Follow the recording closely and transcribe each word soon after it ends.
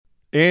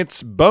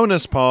It's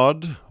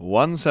BonusPod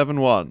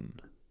 171.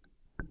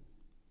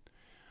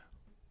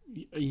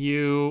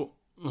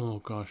 Oh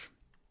gosh.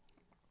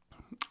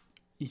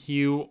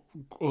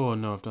 Oh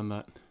no, I've done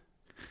that.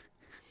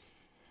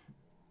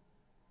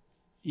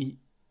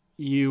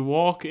 You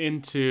walk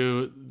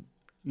into...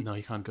 No,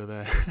 you can't go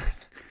there.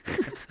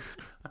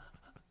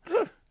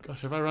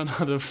 Gosh, have I run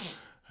out of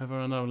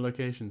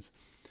locations?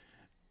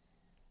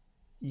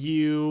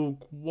 You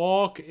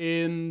walk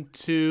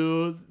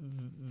into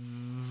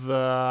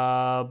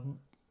the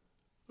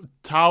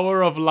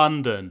Tower of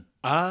London.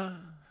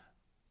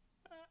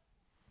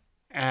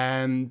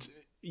 And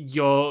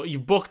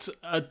you've booked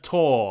a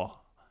tour.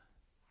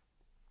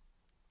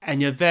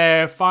 And you're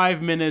there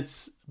 5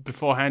 minutes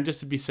beforehand,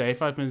 just to be safe,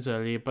 5 minutes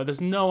early, but there's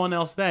no one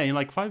else there. You're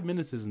like, 5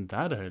 minutes isn't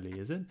that early,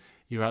 is it?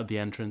 You're at the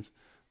entrance.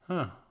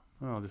 I'll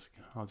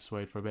just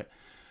wait for a bit.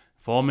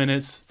 4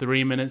 minutes,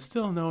 3 minutes,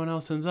 still no one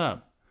else turns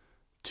up.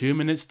 2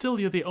 minutes, still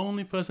you're the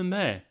only person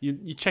there.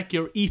 You check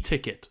your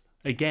e-ticket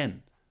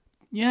again.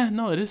 Yeah,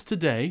 no, it is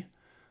today.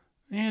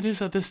 Yeah, it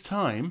is at this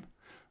time.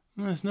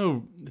 There's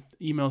no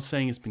email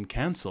saying it's been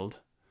cancelled.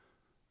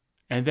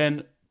 And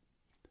then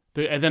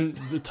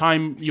the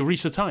time, you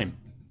reach the time.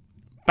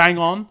 Bang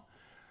on.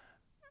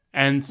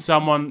 And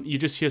you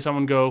just hear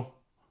someone go,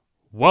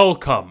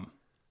 "Welcome."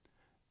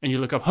 And you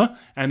look up,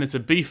 and it's a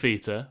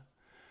beefeater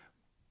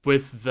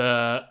with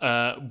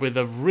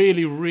a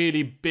really,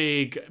 really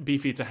big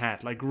beefeater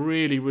hat, like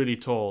really, really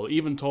tall,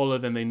 even taller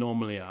than they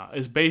normally are.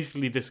 It's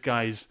basically this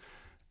guy's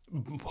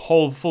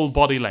whole full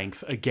body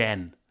length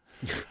again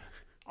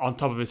on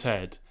top of his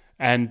head.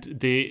 And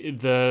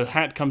the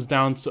hat comes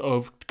down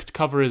to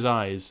cover his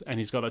eyes, and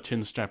he's got a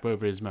chin strap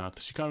over his mouth,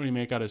 so you can't really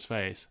make out his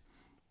face.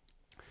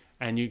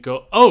 And you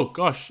go, "Oh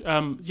gosh,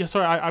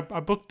 sorry, I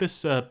booked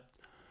this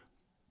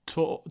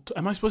tour.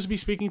 Am I supposed to be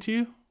speaking to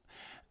you?"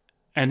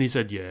 And he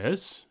said,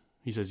 "Yes."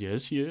 He says,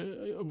 "Yes,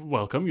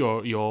 welcome.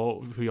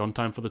 You're on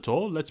time for the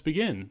tour. Let's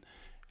begin."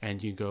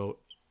 And you go,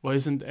 "Well,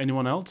 isn't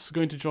anyone else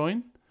going to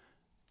join?"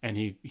 And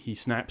he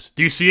snaps,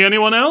 "Do you see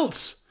anyone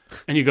else?"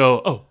 And you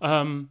go, "Oh,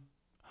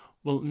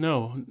 well,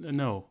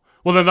 no.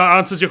 Well, then that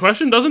answers your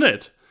question, doesn't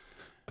it?"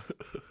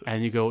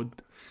 And you go,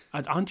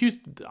 "Aren't you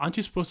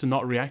supposed to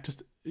not react?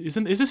 Is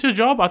this your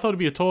job? I thought it'd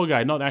be a tour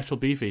guide, not the actual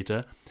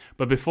beefeater."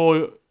 But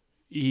before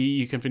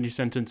you can finish your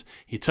sentence,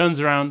 he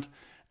turns around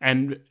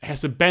and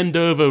has to bend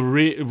over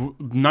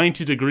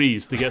 90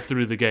 degrees to get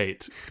through the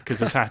gate because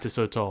his hat is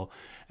so tall.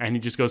 And he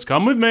just goes,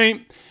 "Come with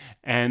me,"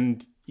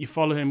 and you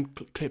follow him.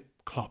 Clip,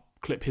 clop,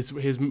 clip.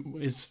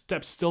 His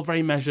steps still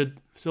very measured,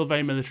 still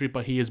very military,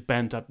 but he is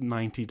bent at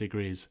 90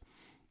 degrees.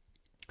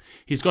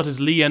 He's got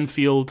his Lee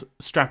Enfield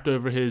strapped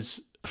over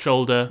his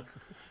shoulder.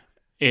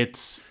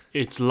 It's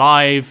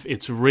live,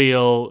 it's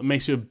real. It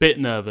makes you a bit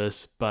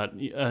nervous, but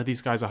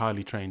these guys are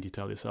highly trained, you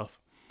tell yourself.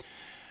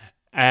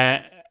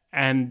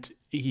 And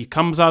he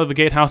comes out of the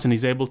gatehouse and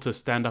he's able to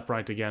stand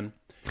upright again.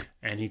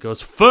 And he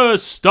goes,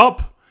 "First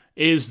stop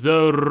is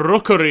the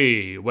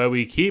rookery, where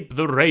we keep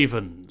the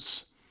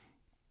ravens."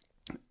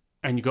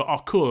 And you go,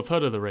 "Oh, cool, I've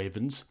heard of the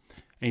ravens."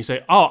 And you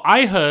say, "Oh,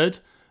 I heard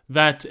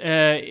that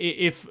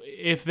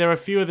if there are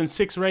fewer than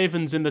 6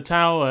 ravens in the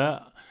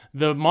tower,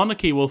 the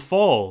monarchy will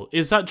fall.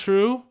 Is that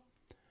true?"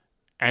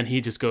 And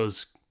he just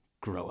goes,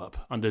 "Grow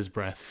up," under his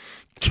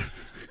breath.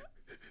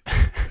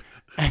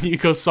 And you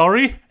go,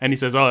 "Sorry?" And he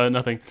says, "Oh,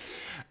 nothing."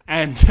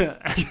 And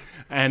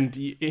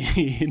he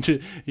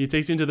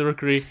takes you into the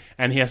rookery,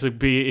 and he's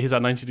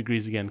at 90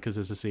 degrees again because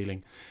there's a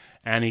ceiling.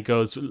 And he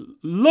goes,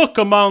 "Look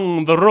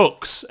among the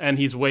rooks," and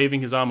he's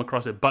waving his arm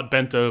across it, but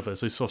bent over,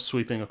 so he's sort of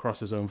sweeping across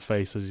his own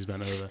face as he's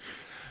bent over.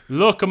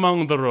 "Look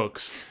among the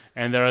rooks,"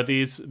 and there are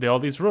all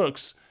these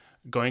rooks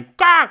going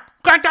quack,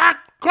 quack,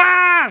 quack,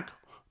 quack,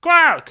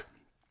 quack.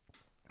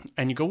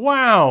 And you go,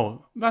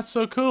 "Wow, that's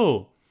so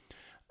cool."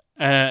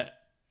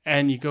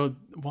 And you go,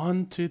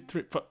 1, 2,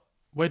 3, 4.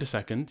 Wait a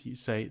second. You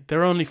say, "There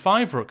are only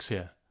 5 rooks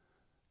here."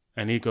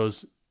 And he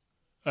goes,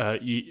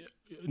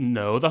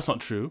 "No, that's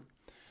not true."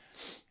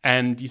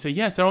 And you say,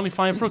 "Yes, there are only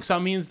 5 rooks.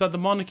 That means that the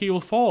monarchy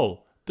will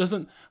fall." I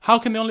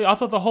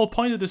thought the whole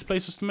point of this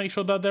place was to make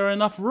sure that there are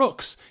enough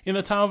rooks in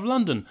the Tower of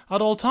London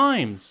at all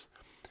times.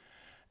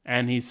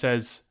 And he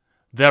says,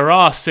 "There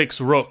are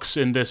 6 rooks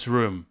in this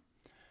room."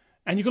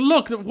 And you go,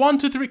 "Look, 1,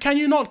 2, 3. Can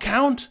you not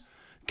count?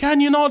 Can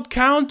you not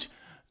count?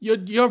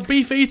 You're a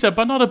beef eater,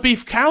 but not a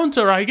beef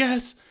counter, I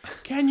guess.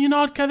 Can you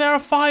not? There are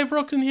 5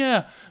 rooks in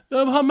here.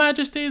 Her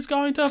Majesty is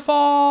going to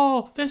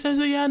fall. This is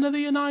the end of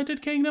the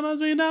United Kingdom as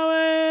we know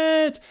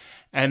it."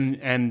 And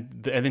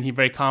then he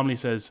very calmly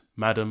says,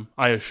 "Madam,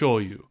 I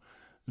assure you,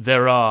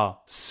 there are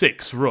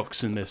 6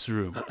 rooks in this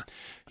room."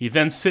 He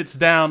then sits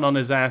down on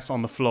his ass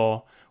on the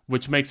floor,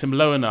 which makes him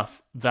low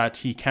enough that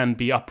he can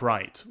be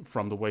upright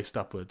from the waist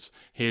upwards.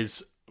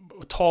 His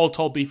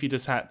tall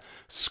beefeater's hat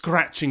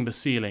scratching the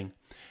ceiling.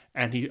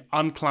 And he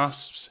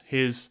unclasps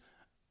his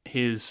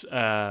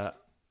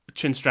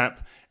chin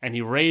strap, and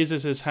he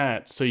raises his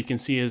hat so you can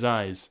see his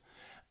eyes.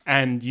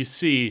 And you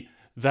see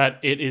that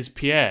it is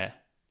Pierre.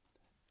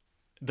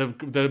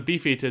 The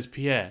beefeater is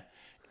Pierre.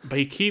 but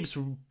he keeps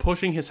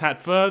pushing his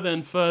hat further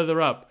and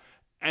further up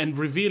and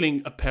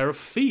revealing a pair of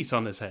feet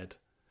on his head.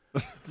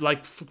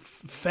 Like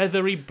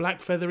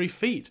black feathery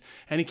feet.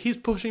 And he keeps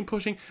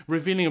pushing,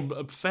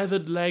 revealing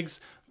feathered legs,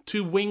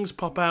 2 wings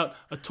pop out,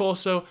 a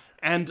torso,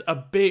 and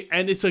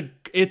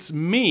it's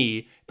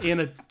me in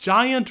a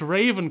giant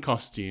raven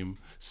costume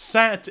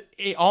sat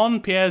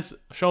on Pierre's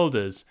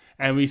shoulders,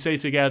 and we say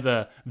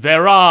together,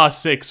 "There are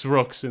 6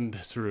 rooks in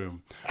this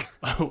room."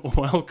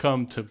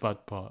 Welcome to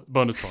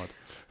BonusPod.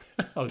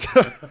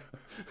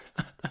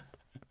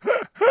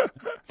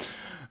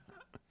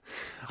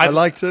 I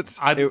liked it.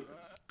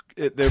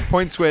 There were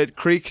points where it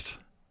creaked.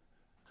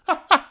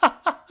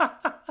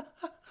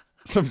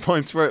 Some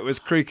points where it was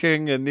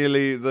creaking and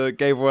nearly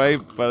gave way,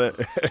 but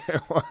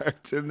it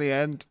worked in the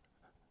end.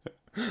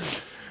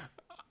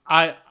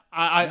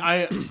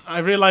 I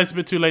realized a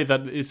bit too late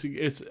that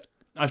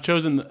I've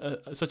chosen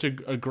such a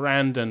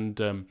grand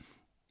and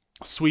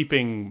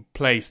sweeping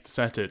place to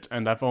set it,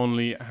 and I've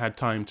only had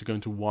time to go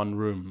into one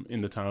room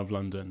in the Tower of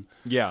London.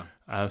 Yeah.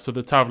 So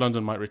the Tower of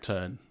London might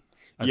return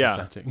as a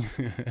setting.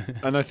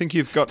 And I think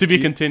you've got to be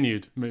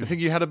continued. Maybe. I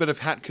think you had a bit of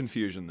hat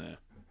confusion there.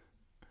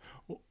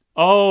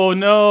 Oh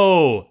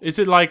no! Is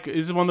it one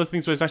of those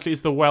things where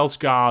it's the Welsh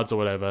Guards or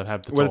whatever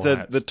have the tall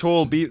hats?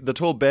 The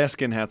tall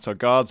bearskin hats are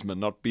guardsmen,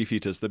 not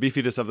beefeaters. The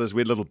beefeaters have those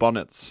weird little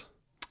bonnets.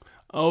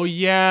 Oh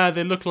yeah,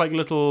 they look like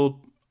little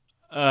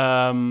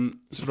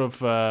sort of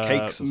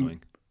cakes or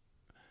something.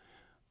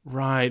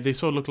 Right, they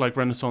sort of look like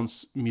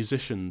Renaissance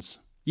musicians.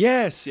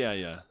 Yes,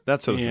 yeah,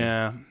 that sort of thing.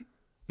 Yeah.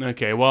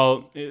 Okay,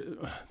 well,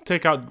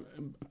 take out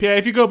Pierre.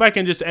 If you go back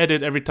and just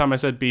edit every time I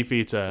said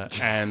beefeater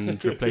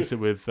and replace it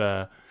with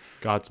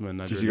guardsman,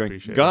 I'd really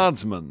appreciate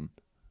guardsman.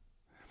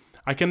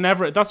 I can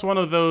never. That's one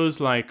of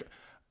those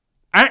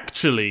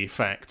actually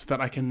facts that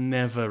I can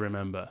never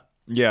remember.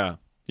 Yeah,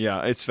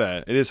 it's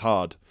fair. It is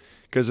hard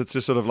because it's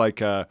just sort of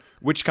like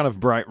which kind of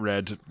bright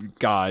red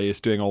guy is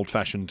doing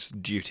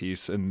old-fashioned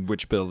duties in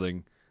which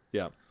building.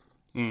 Yeah.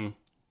 Mm.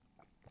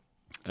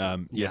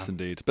 Yes,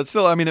 indeed. But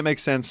still, I mean, it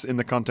makes sense in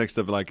the context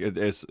of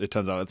it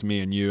turns out it's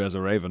me and you as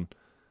a raven.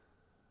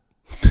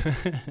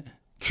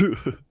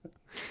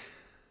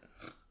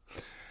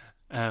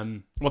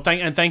 Well,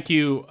 thank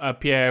you,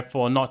 Pierre,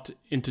 for not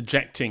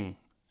interjecting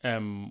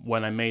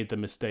when I made the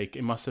mistake.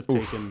 It must have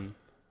taken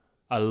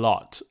a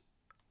lot.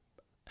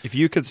 If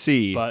you could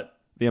see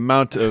the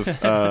amount of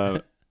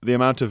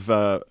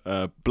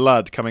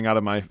blood coming out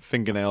of my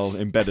fingernail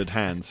embedded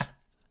hands.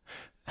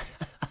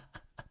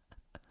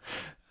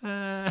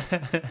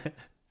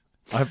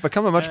 I've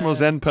become a much more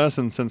zen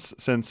person since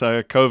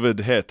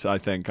COVID hit. I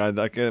think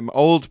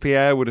old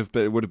Pierre would have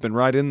been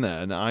right in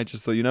there, and I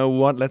just thought, you know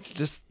what? Let's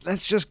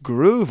just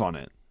groove on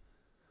it.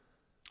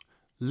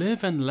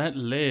 Live and let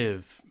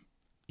live.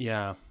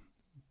 Yeah.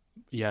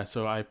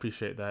 So I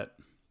appreciate that.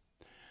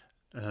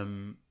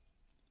 I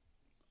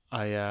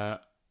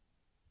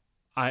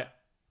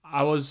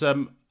was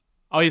oh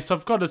yes,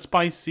 I've got a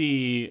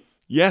spicy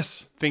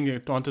thing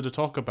I wanted to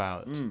talk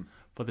about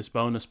for this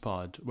bonus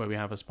pod where we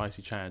have a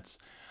spicy chats.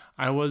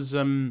 I was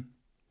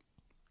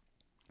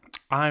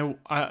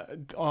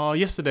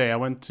yesterday I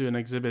went to an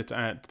exhibit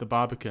at the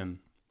Barbican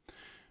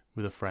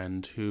with a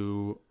friend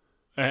who'd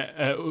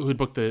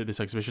booked this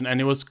exhibition,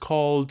 and it was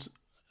called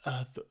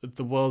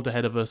The World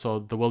Ahead of Us, or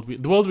the world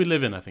we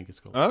live in, I think it's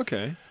called.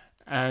 Okay.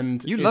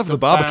 And you love the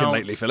Barbican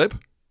lately, Philip.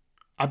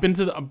 I've been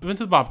to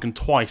the Barbican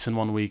twice in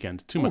one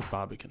weekend. Too much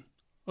Barbican.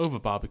 Over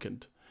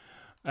Barbicaned.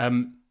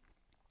 And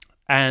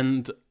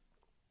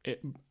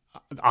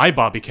I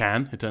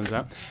Barbican, it turns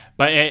out.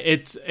 But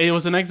it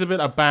was an exhibit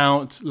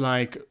about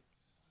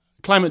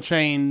climate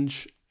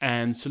change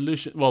and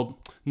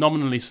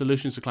nominally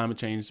solutions to climate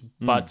change,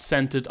 but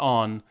centered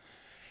on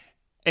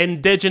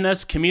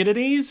indigenous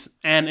communities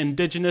and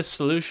indigenous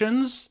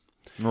solutions.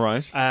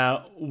 Right.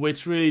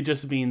 Which really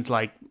just means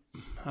I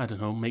don't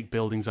know, make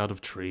buildings out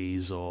of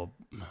trees, or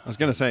I was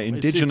going to say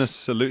indigenous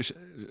solution.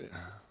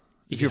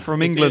 If you're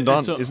from England,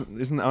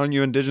 aren't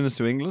you indigenous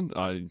to England?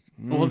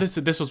 Well,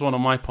 this was one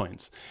of my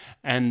points,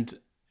 and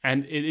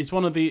it's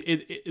one of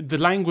the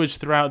language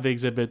throughout the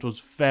exhibit was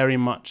very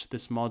much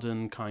this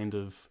modern kind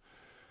of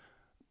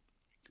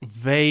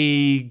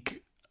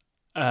vague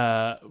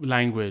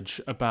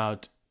language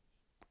about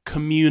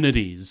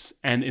communities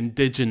and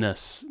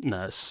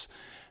indigenousness.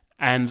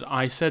 And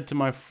I said to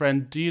my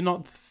friend, do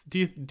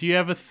you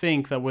ever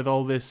think that with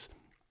all this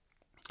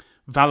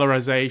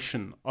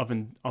valorization of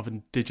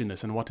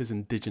indigenous and what is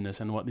indigenous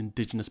and what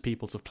indigenous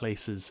peoples of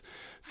places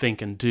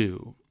think and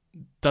do,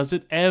 does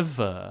it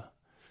ever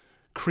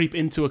creep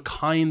into a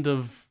kind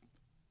of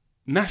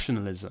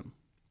nationalism?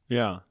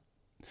 Yeah.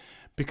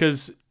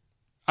 Because,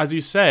 as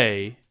you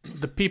say,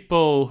 the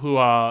people who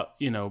are,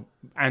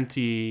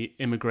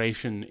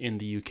 anti-immigration in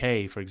the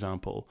UK, for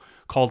example,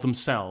 call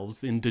themselves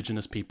the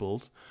indigenous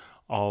peoples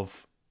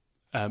of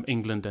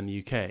England and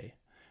the UK.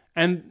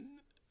 And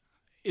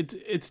it's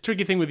a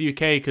tricky thing with the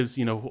UK because,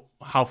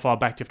 how far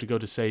back do you have to go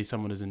to say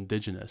someone is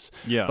indigenous?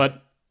 Yeah.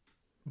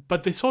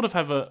 But they sort of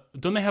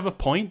don't they have a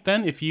point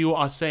then if you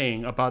are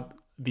saying about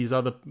these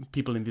other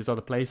people in these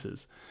other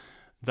places,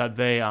 that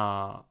they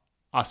are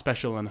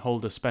special and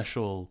hold a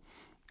special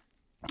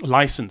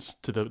license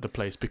to the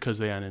place because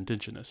they are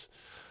indigenous.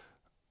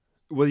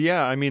 Well,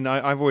 yeah, I mean,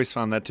 I've always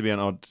found that to be an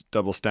odd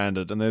double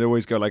standard, and they'd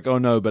always go like, oh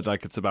no, but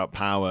like it's about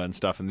power and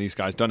stuff, and these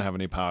guys don't have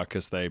any power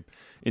because they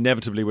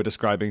inevitably were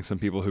describing some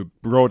people who,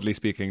 broadly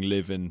speaking,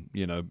 live in,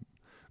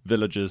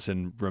 villages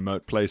in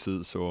remote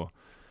places or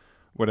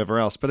whatever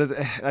else. But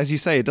as you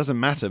say, it doesn't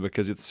matter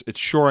because it's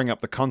shoring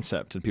up the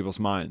concept in people's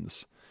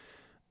minds.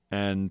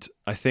 And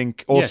I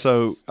think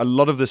also a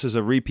lot of this is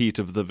a repeat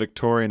of the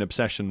Victorian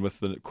obsession with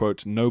the,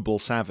 quote, noble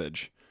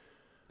savage.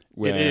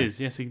 It is,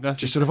 yes.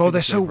 That's just sort of,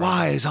 they're so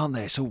wise, aren't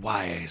they? So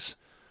wise.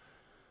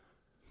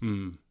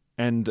 And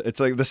it's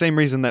like the same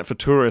reason that for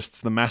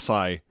tourists, the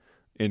Maasai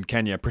in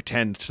Kenya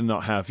pretend to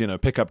not have,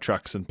 pickup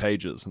trucks and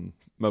pagers and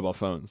mobile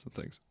phones and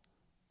things.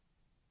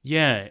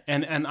 Yeah,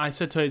 and I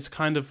said to her, it's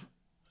kind of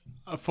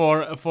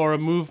for a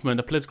movement,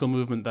 a political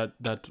movement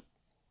that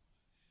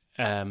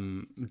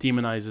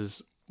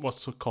demonizes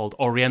what's called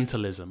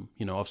Orientalism,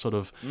 of sort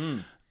of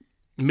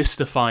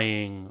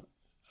mystifying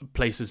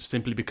places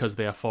simply because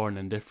they are foreign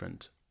and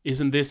different.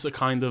 Isn't this a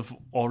kind of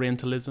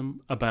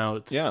Orientalism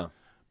about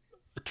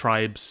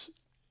tribes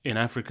in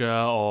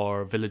Africa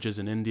or villages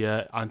in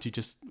India? Aren't you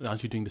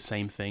doing the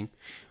same thing?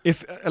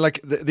 If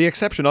like the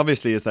exception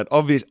obviously is that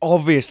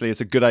obviously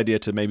it's a good idea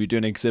to maybe do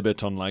an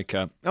exhibit on like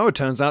it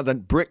turns out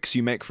that bricks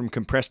you make from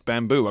compressed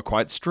bamboo are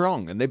quite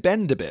strong and they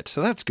bend a bit,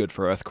 so that's good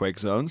for earthquake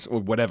zones or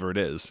whatever it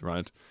is,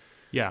 right?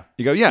 Yeah.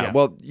 You go,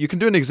 well, you can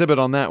do an exhibit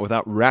on that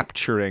without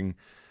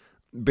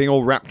being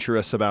all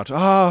rapturous about,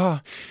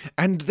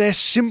 and they're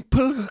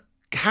simple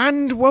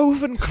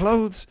hand-woven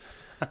clothes.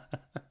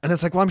 And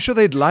it's like, well, I'm sure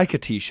they'd like a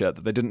T-shirt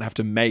that they didn't have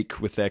to make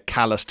with their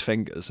calloused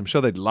fingers. I'm sure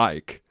they'd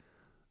like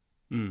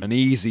an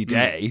easy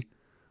day.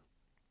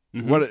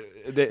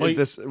 Mm-hmm.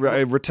 This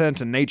return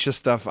to nature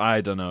stuff,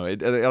 I don't know.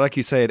 Like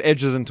you say, it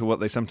edges into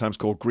what they sometimes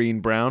call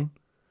green-brown.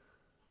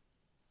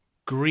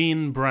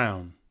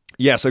 Green-brown?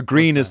 Yeah, so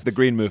green is the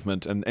green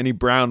movement, and any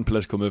brown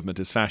political movement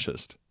is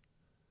fascist.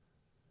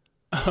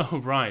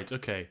 Oh, right,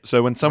 okay.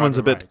 So when someone's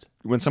a bit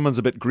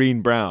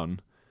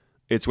green-brown,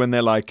 it's when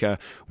they're like,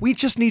 we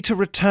just need to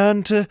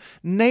return to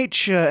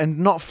nature and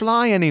not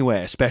fly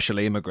anywhere,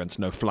 especially immigrants,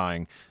 no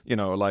flying.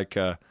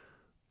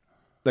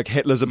 Like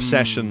Hitler's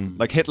obsession.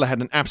 Like Hitler had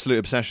an absolute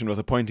obsession with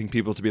appointing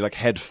people to be like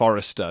head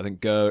forester. I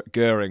think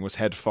Goering was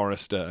head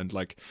forester, and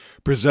like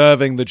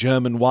preserving the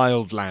German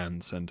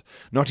wildlands and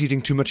not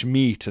eating too much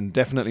meat and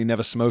definitely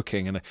never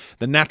smoking and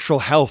the natural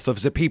health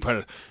of the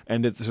people.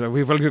 And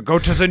we will go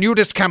to the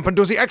nudist camp and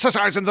do the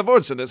exercise in the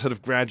woods. And it sort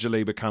of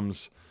gradually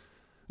becomes,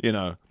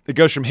 it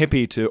goes from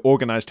hippie to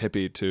organized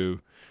hippie to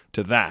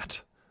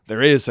that.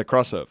 There is a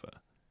crossover.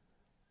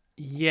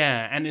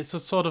 Yeah, and it's a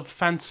sort of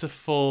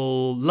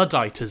fanciful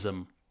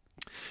Ludditism.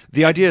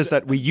 The idea is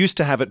that we used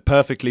to have it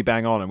perfectly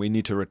bang on and we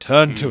need to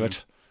return to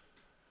it.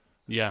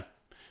 Yeah,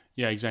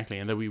 exactly.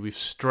 And that we've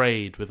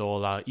strayed with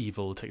all our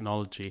evil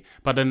technology.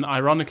 But then,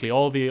 ironically,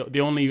 all the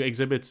only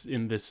exhibits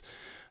in this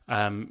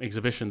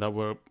exhibition that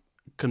were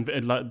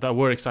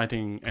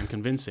exciting and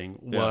convincing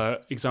were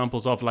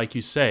examples of, like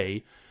you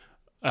say,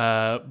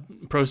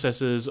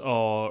 processes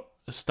or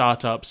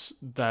startups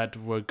that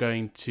were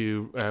going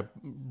to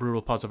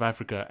rural parts of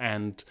Africa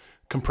and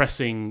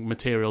compressing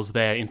materials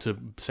there into,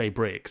 say,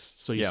 bricks.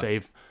 So you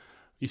save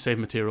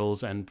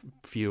materials and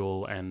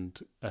fuel and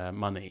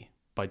money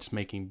by just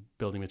making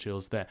building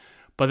materials there.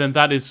 But then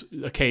that is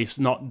a case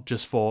not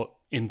just for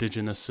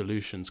indigenous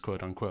solutions,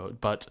 quote unquote,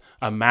 but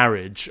a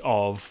marriage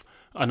of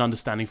an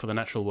understanding for the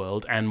natural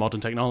world and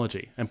modern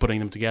technology and putting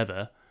them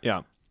together.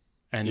 Yeah.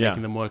 And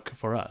making them work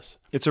for us.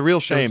 It's a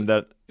real shame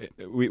that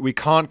we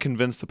can't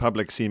convince the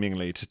public,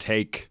 seemingly,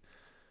 to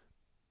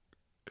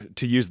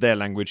use their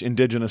language,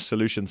 indigenous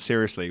solutions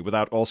seriously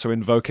without also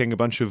invoking a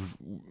bunch of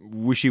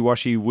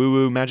wishy-washy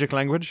woo-woo magic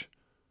language.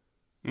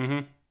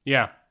 Mm-hmm.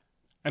 Yeah.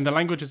 And the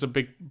language is a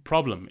big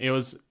problem. It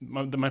was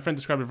my friend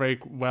described it very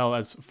well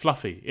as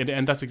fluffy,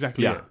 and that's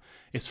exactly it.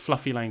 It's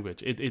fluffy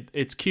language.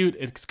 It's cute,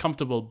 it's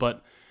comfortable,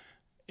 but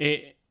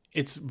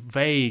it's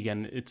vague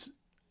and it's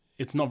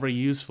not very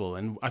useful.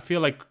 And I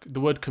feel like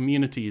the word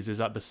communities is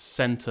at the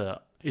center,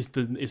 is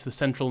the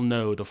central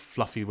node of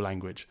fluffy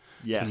language.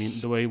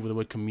 Yes. The way the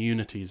word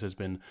communities has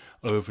been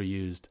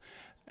overused.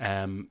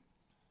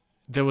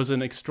 There was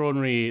an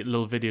extraordinary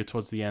little video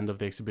towards the end of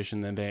the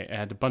exhibition, and they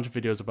had a bunch of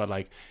videos about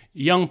like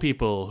young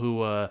people who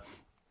were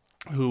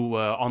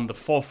on the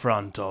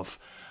forefront of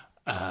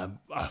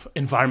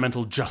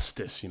environmental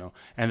justice,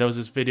 And there was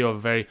this video of a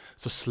very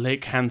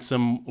slick,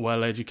 handsome,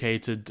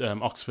 well-educated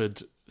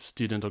Oxford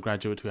student or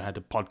graduate who had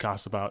a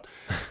podcast about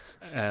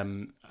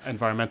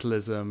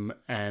environmentalism,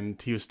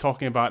 and he was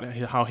talking about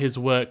how his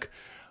work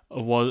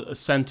was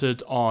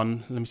centered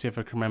on, let me see if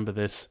I can remember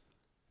this,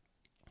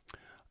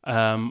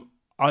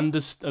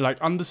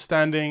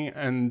 understanding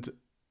and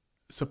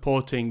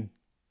supporting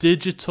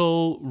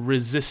digital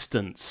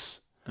resistance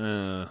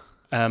among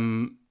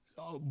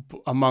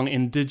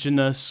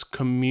indigenous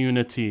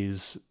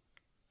communities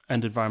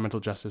and environmental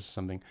justice or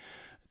something,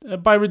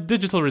 By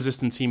digital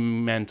resistance, he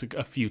meant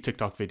a few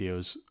TikTok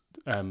videos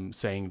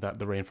saying that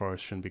the rainforest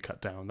shouldn't be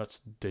cut down. That's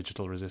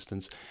digital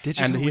resistance.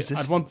 Digital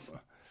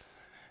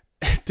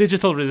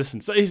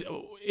resistance. So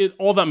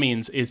all that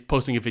means is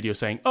posting a video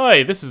saying,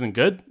 "Oi, this isn't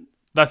good."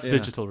 That's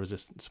digital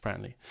resistance,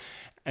 apparently.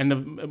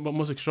 And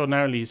most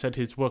extraordinarily, he said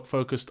his work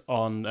focused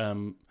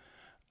on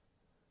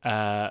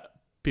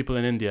people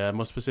in India,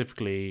 more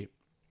specifically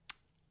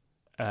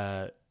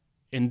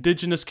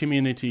indigenous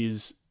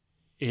communities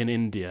in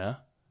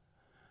India,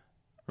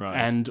 right,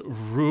 and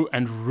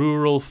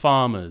rural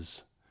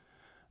farmers.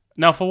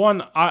 Now, for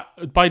one,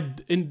 by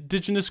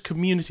indigenous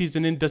communities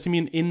in India, does he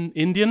mean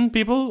Indian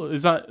people?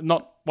 Is that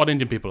not what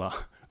Indian people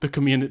are? The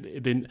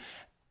community,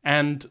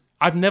 and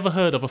I've never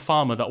heard of a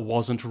farmer that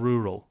wasn't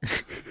rural.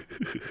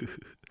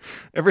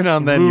 Every now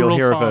and then you'll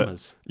hear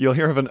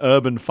of an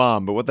urban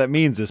farm, but what that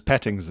means is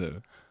petting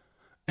zoo.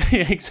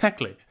 Yeah,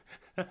 exactly.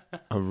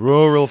 A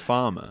rural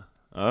farmer.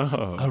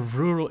 Oh,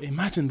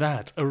 imagine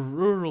that, a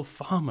rural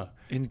farmer.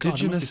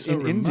 Indigenous God,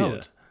 in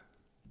India.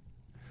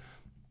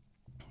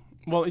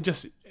 Well,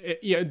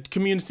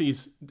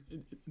 communities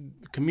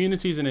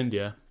in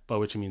India, by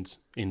which he means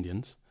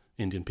Indian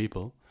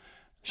people,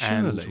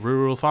 Surely. and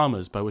rural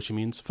farmers, by which he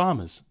means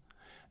farmers.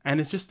 And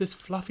it's just this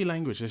fluffy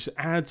language that just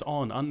adds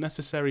on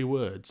unnecessary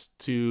words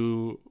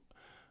to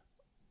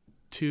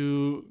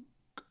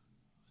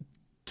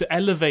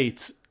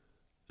elevate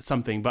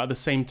something, but at the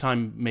same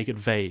time make it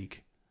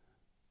vague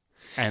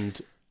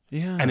and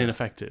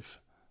ineffective.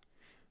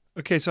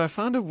 Okay, so I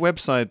found a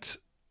website.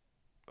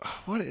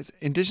 What is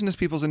Indigenous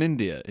peoples in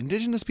India?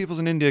 Indigenous peoples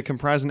in India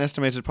comprise an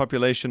estimated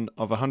population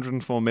of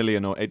 104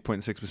 million, or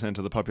 8.6%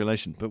 of the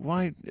population. But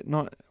why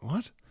not?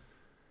 What?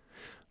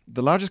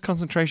 The largest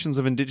concentrations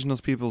of indigenous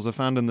peoples are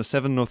found in the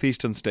 7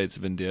 northeastern states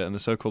of India and the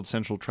so-called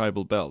Central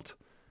Tribal Belt.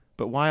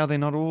 But why are they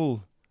not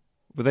all?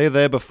 Were they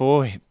there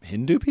before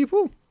Hindu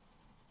people?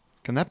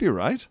 Can that be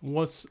right?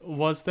 Was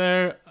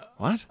there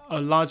what? A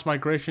large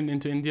migration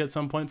into India at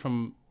some point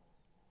from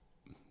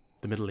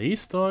the Middle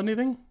East or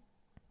anything?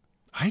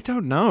 I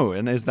don't know.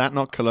 And is that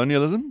not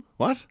colonialism?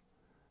 What?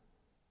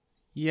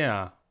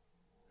 Yeah.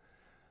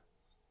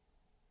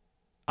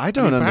 I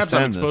don't understand perhaps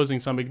I'm this. exposing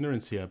some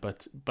ignorance here,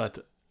 but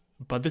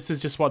this is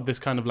just what this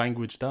kind of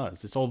language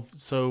does. It's all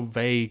so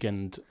vague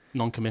and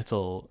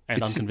non-committal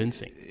and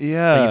unconvincing.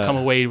 Yeah. That you come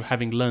away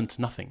having learnt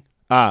nothing.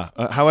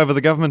 However,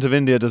 the government of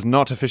India does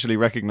not officially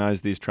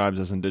recognize these tribes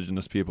as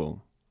indigenous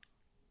people.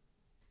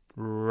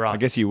 Right. I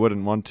guess you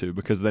wouldn't want to,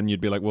 because then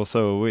you'd be like, well,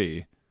 so are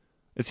we.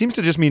 It seems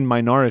to just mean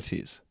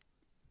minorities.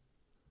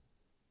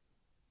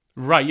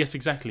 Right, yes,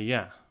 exactly,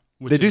 yeah.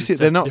 They do see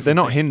they're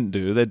not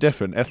Hindu, they're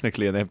different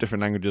ethnically, and they have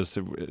different languages,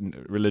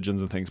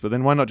 religions and things. But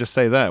then why not just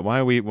say that? Why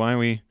are we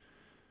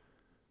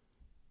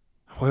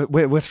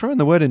We're throwing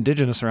the word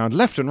indigenous around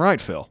left and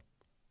right, Phil.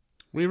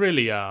 We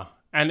really are.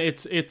 And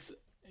it's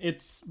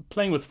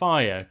playing with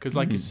fire, because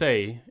like you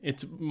say,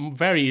 it's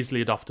very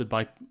easily adopted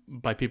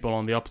by people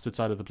on the opposite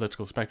side of the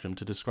political spectrum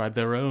to describe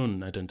their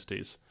own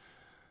identities.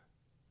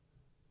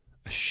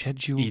 A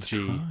scheduled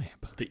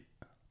tribe.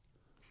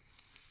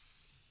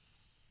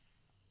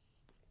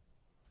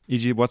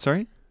 E.g. what,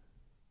 sorry?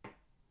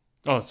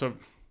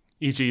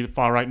 E.g. the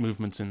far-right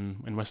movements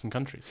in Western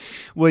countries.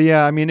 Well,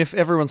 yeah, I mean, if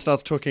everyone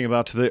starts talking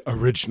about the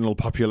original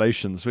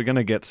populations, we're going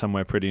to get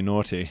somewhere pretty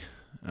naughty.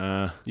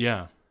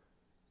 Yeah.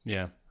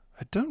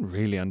 I don't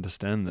really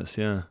understand this,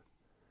 yeah.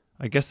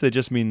 I guess they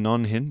just mean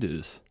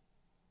non-Hindus.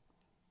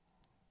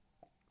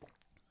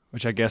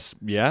 Which I guess,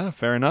 yeah,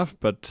 fair enough,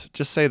 but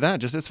just say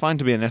that. It's fine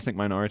to be an ethnic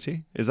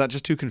minority. Is that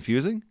just too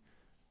confusing?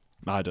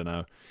 I don't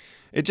know.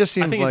 It just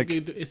seems like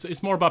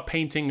it's more about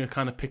painting a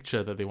kind of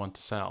picture that they want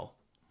to sell.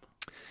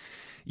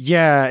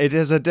 Yeah, it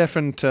is a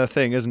different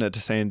thing, isn't it, to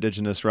say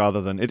indigenous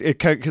rather than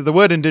because the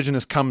word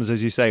indigenous comes,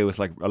 as you say, with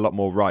like a lot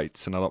more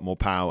rights and a lot more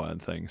power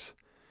and things.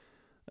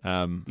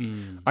 I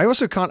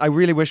also can't. I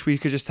really wish we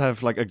could just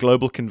have like a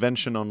global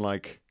convention on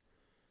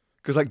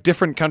because like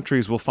different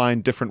countries will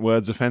find different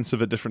words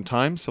offensive at different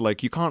times. So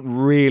like you can't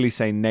really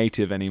say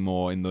native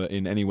anymore in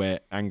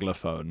anywhere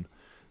Anglophone.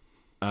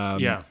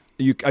 Yeah.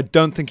 I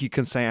don't think you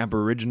can say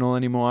Aboriginal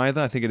anymore either.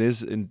 I think it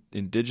is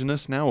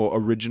indigenous now, or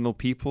original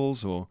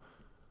peoples, or.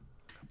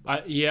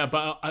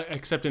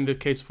 Except in the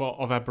case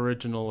of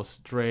Aboriginal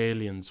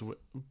Australians,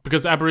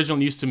 because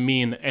Aboriginal used to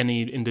mean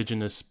any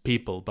indigenous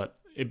people, but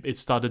it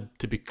started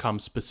to become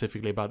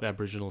specifically about the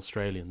Aboriginal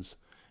Australians,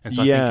 and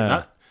so I think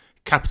that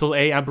capital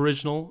A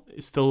Aboriginal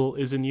still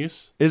is in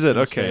use. Is it? In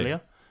okay?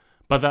 Australia.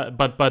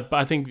 But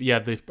I think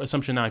the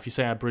assumption now, if you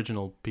say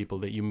Aboriginal people,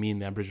 that you mean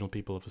the Aboriginal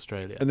people of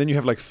Australia. And then you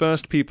have like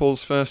First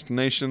Peoples, First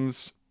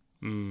Nations.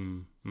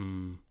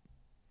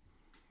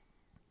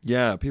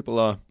 Yeah, people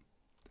are.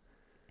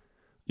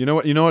 You know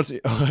what?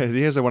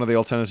 Here's one of the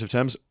alternative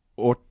terms: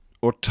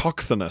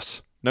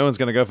 autochthonous. No one's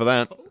going to go for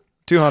that.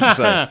 Too hard to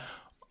say.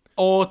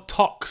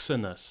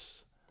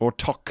 Autochthonous.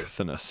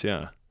 Autochthonous,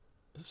 yeah.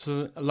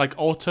 So like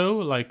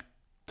auto, like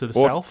to the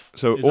self.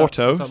 So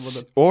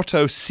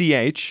auto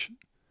ch.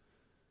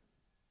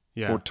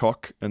 Yeah.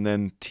 Autok, and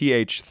then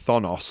th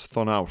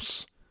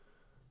thonos.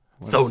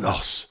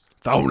 Thonos.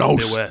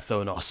 Beware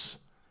Thonos.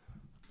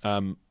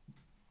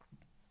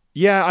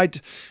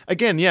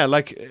 Yeah,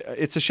 like,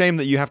 it's a shame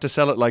that you have to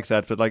sell it like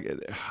that, but, like,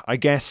 I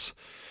guess,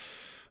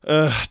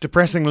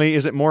 depressingly,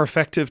 is it more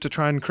effective to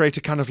try and create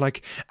a kind of,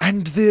 like,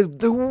 and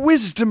the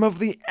wisdom of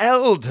the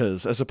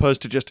elders, as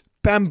opposed to just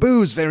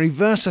bamboo's very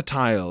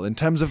versatile in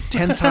terms of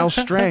tensile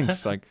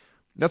strength? Like,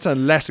 that's a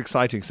less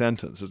exciting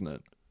sentence, isn't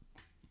it?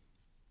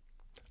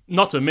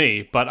 Not to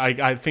me, but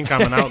I think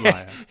I'm an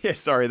outlier. Yeah,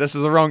 sorry,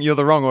 you're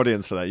the wrong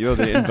audience for that. You're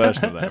the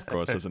inversion of that, of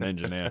course, as an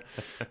engineer.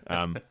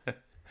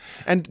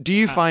 And do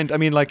you find, I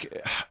mean,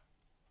 like,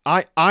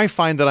 I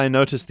find that I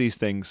notice these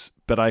things,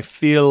 but I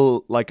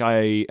feel like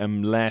I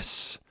am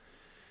less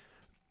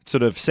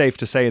sort of safe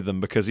to say them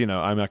because, you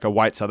know, I'm like a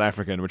white South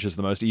African, which is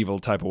the most evil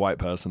type of white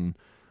person.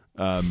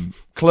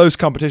 Close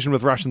competition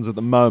with Russians at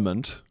the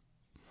moment.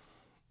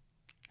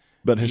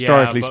 But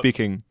historically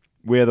speaking,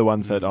 we're the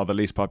ones that are the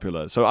least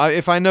popular. So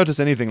if I notice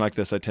anything like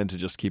this, I tend to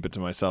just keep it to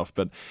myself.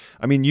 But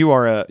I mean, you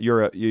are a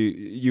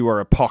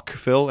POC,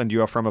 Phil, and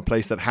you are from a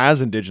place that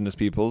has indigenous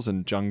peoples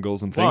and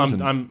jungles and things.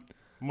 I'm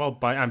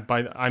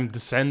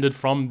descended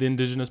from the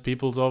indigenous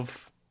peoples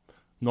of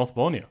North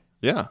Borneo.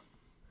 Yeah.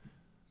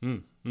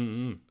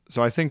 Mm-hmm.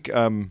 So I think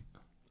I'm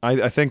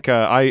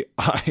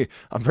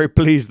very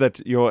pleased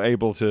that you're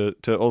able to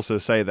also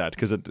say that,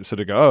 because it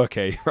sort of go, oh,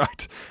 okay,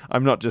 right.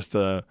 I'm not just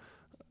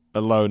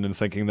alone in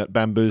thinking that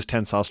bamboo's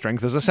tensile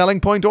strength is a selling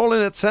point all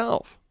in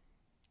itself.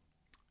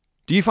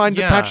 Do you find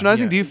it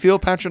patronizing? Do you feel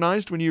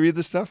patronized when you read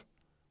this stuff?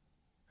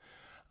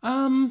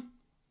 Do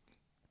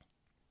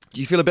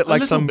you feel a bit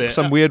like some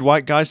weird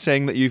white guy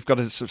saying that you've got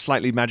a sort of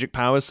slightly magic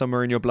powers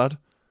somewhere in your blood?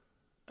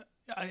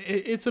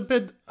 It's a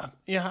bit,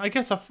 I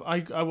guess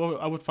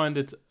I would find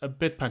it a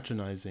bit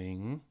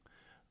patronizing,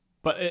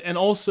 but and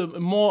also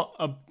more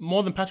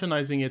than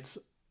patronizing, it's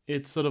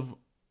sort of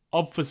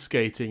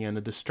obfuscating and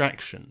a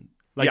distraction.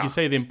 Like you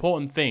say, the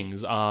important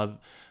things are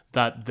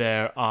that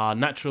there are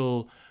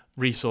natural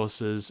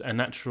resources and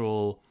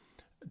natural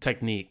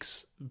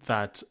techniques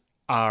that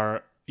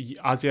are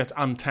as yet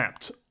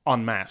untapped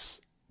en masse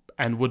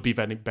and would be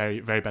very, very,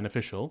 very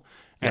beneficial.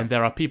 Yeah. And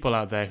there are people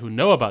out there who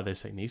know about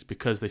those techniques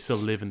because they still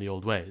live in the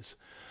old ways.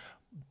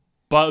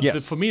 But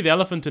for me, the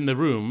elephant in the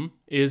room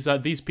is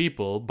that these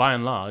people, by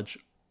and large,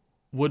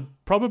 would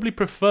probably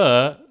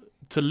prefer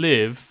to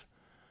live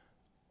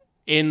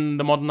in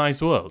the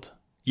modernized world.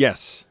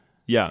 Yes.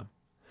 Yeah.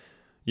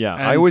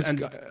 I always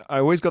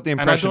got the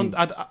impression.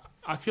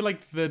 I feel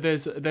like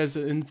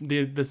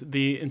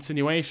the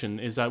insinuation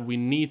is that we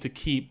need to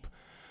keep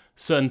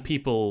certain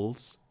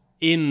peoples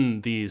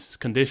in these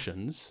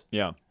conditions.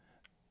 Yeah.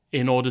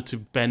 In order to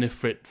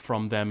benefit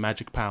from their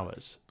magic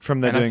powers.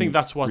 And I think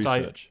that's what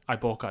I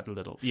balk at a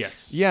little.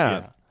 Yes.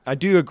 Yeah. I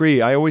do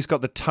agree. I always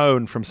got the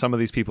tone from some of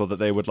these people that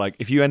they would, like,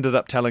 if you ended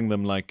up telling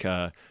them, like,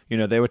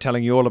 they were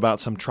telling you all about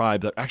some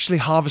tribe that actually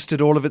harvested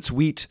all of its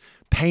wheat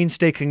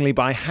painstakingly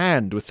by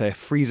hand with their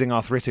freezing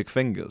arthritic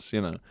fingers,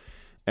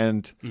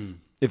 And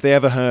if they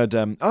ever heard,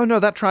 oh no,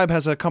 that tribe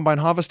has a combine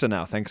harvester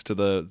now, thanks to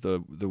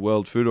the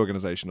World Food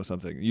Organization or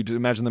something, you'd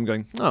imagine them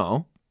going,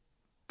 oh.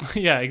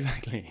 Yeah,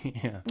 exactly.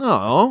 Yeah.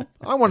 Oh,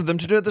 I wanted them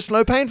to do it the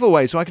slow, painful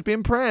way so I could be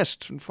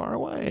impressed and far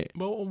away.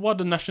 Well, what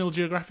are National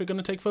Geographic going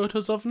to take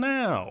photos of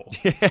now?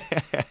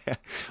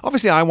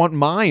 Obviously, I want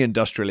my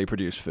industrially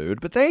produced food,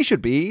 but they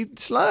should be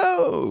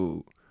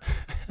slow.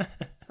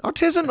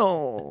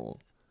 Artisanal.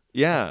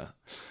 Yeah.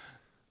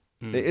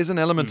 There is an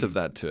element of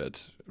that to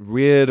it.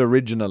 Weird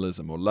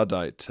originalism or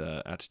Luddite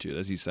attitude,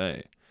 as you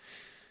say.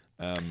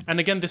 And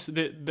again,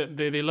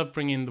 they love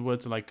bringing the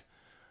words like...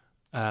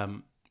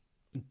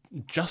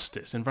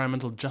 justice,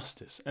 environmental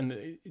justice,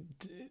 and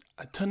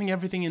turning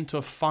everything into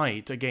a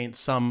fight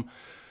against some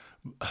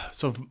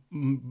sort of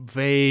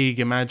vague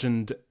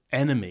imagined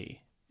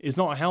enemy is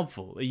not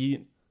helpful.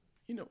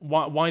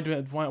 Why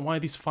are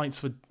these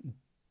fights for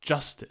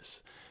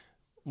justice?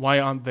 Why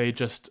aren't they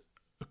just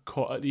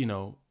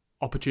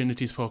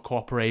opportunities for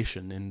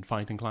cooperation in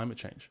fighting climate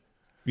change?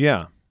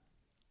 Yeah,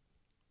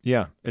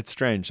 it's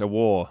strange. A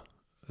war.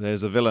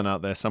 There's a villain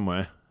out there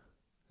somewhere.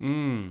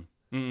 We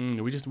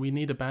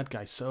need a bad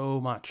guy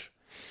so much.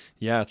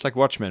 Yeah, it's like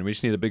Watchmen. We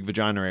just need a big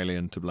vagina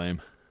alien to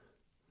blame.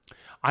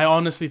 I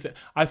honestly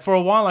for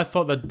a while I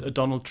thought that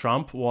Donald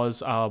Trump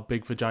was our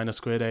big vagina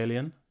squid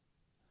alien.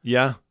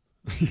 Yeah.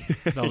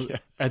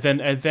 And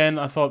then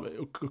I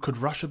thought, could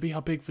Russia be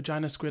our big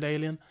vagina squid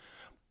alien?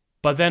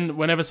 But then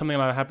whenever something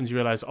like that happens, you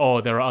realize,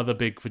 there are other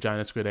big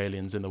vagina squid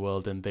aliens in the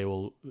world, and they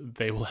will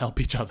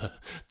help each other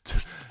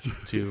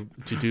to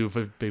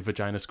do big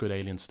vagina squid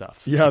alien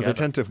stuff. Yeah,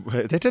 together.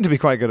 they tend to be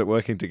quite good at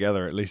working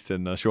together, at least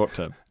in the short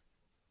term.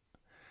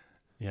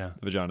 Yeah,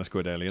 the vagina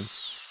squid aliens.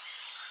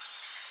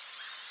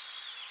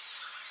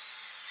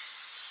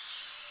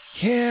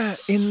 Here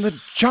in the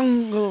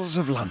jungles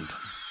of London,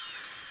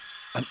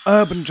 an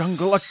urban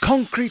jungle, a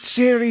concrete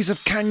series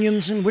of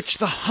canyons in which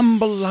the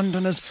humble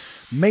Londoners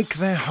make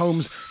their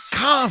homes,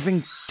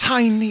 carving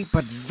tiny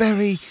but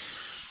very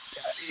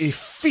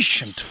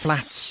efficient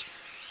flats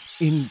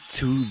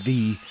into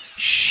the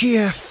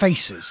sheer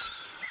faces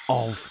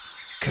of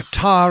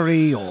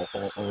Qatari or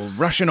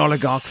Russian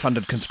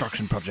oligarch-funded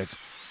construction projects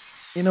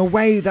in a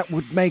way that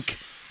would make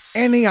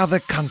any other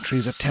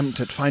country's attempt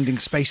at finding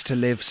space to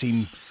live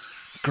seem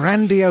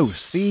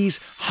grandiose. These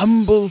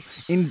humble,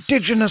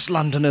 indigenous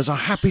Londoners are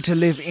happy to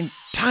live in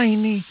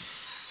tiny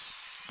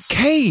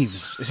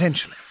caves,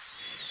 essentially.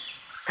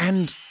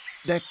 And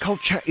their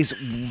culture is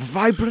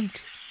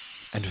vibrant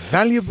and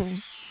valuable.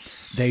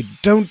 They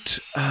don't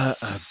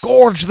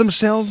gorge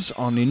themselves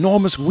on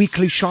enormous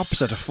weekly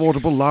shops at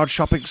affordable large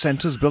shopping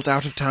centres built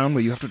out of town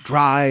where you have to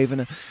drive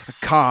in a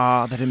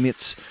car that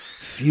emits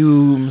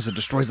fumes and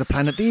destroys the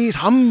planet. These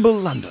humble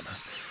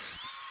Londoners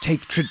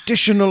take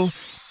traditional,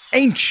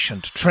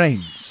 ancient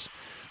trains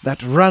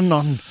that run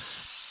on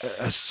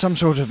some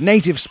sort of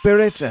native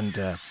spirit,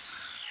 and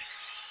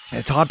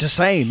it's hard to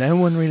say. No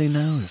one really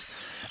knows.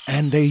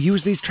 And they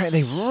use these trains,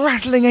 they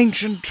rattling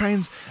ancient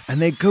trains,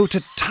 and they go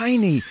to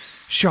tiny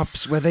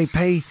shops where they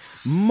pay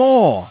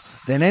more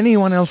than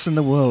anyone else in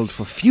the world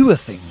for fewer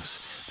things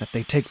that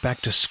they take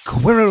back to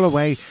squirrel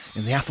away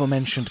in the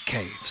aforementioned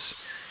caves.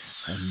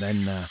 And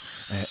then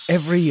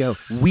every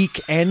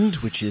weekend,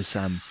 which is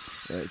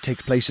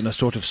takes place in a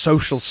sort of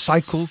social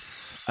cycle,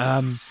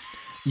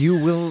 you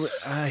will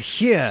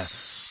hear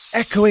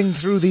echoing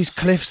through these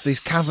cliffs, these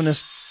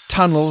cavernous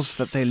tunnels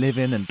that they live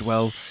in and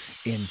dwell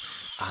in.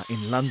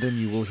 In London,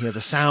 you will hear the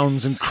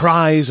sounds and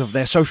cries of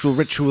their social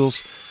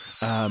rituals.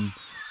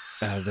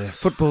 The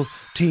football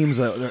teams,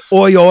 the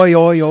oi, oi,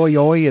 oi, oi,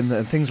 oi,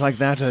 and things like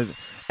that are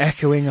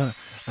echoing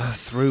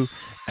through.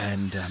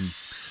 And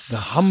the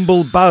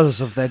humble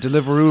buzz of their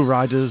Deliveroo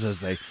riders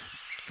as they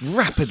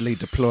rapidly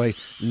deploy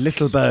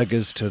little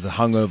burgers to the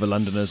hungover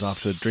Londoners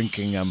after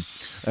drinking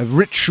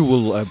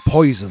ritual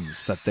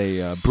poisons that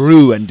they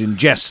brew and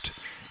ingest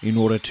in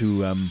order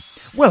to,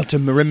 to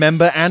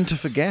remember and to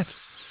forget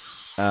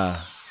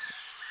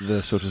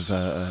the sort of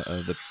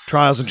the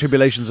trials and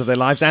tribulations of their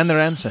lives and their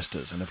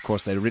ancestors, and of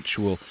course their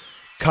ritual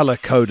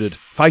color-coded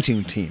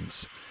fighting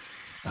teams.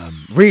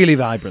 Really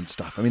vibrant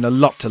stuff. I mean, a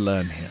lot to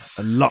learn here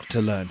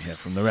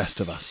from the rest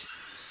of us,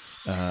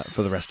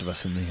 for the rest of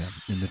us in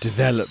the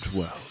developed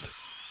world.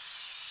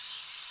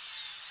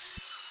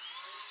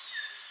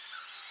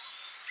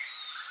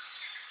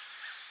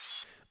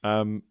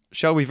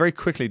 Shall we very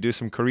quickly do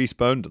some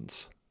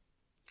correspondence?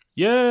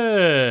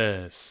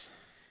 Yes.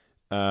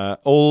 A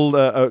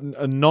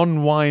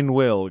non-wine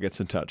Will gets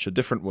in touch, a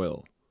different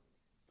Will.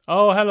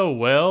 Oh, hello,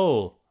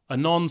 Will. A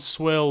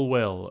non-swill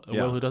Will. A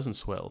Yeah. Will who doesn't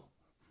swill.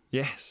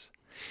 Yes.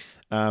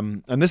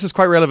 And this is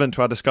quite relevant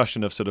to our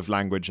discussion of sort of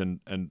language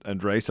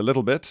and race a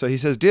little bit. So he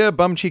says, "Dear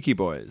bum cheeky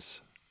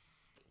boys."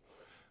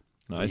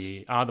 Nice.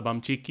 We are the bum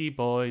cheeky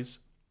boys.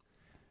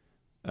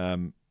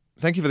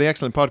 Thank you for the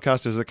excellent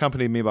podcast. It has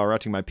accompanied me by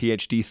writing my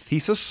PhD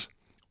thesis,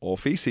 or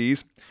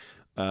feces,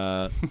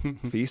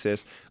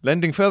 thesis,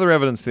 lending further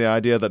evidence to the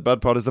idea that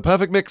BudPod is the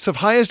perfect mix of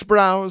highest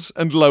brows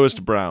and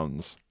lowest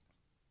browns.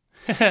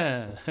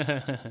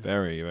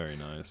 Very, very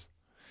nice.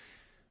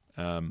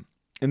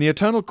 In the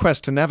eternal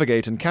quest to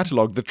navigate and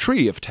catalogue the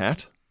tree of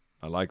tat,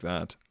 I like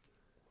that.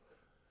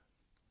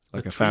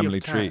 Like a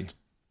family tree.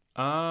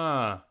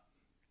 Ah.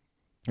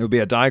 It would be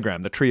a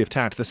diagram, the tree of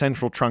tat, the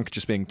central trunk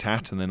just being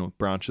tat and then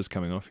branches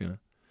coming off, you know.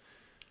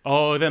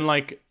 Oh, then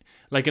like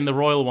in the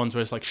royal ones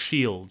where it's like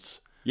shields.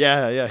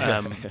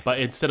 Yeah. But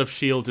instead of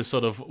shields, it's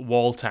sort of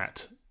wall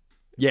tat.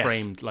 Yes.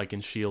 Framed like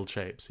in shield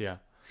shapes, yeah.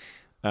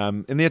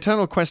 In the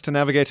eternal quest to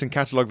navigate and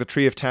catalogue the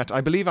tree of tat,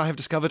 I believe I have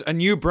discovered a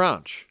new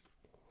branch.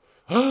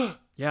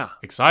 Yeah.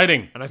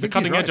 Exciting. And I the think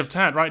cutting he's edge right. of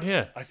tat right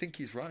here. I think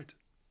he's right.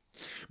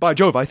 By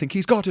Jove, I think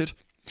he's got it.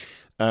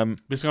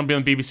 This is going to be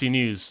on BBC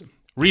News.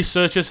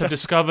 Researchers have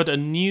discovered a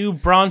new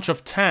branch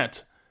of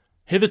tat,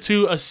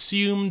 hitherto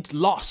assumed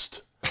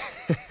lost.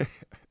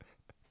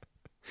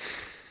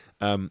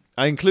 I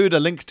include a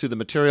link to the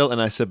material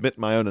and I submit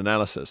my own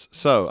analysis.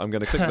 So I'm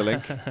going to click the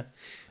link.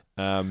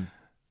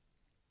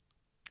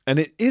 And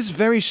it is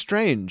very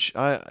strange.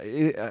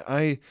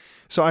 I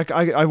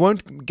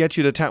won't get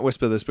you to tat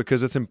whisper this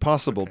because it's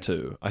impossible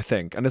to, I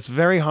think. And it's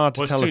very hard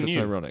to tell if it's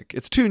ironic.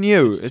 It's too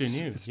new.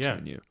 It's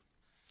too new.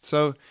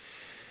 So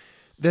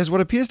there's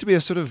what appears to be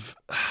a sort of,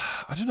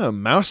 I don't know,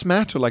 mouse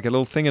mat or like a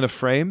little thing in a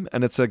frame.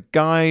 And it's a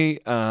guy,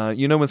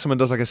 you know when someone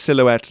does like a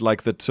silhouette,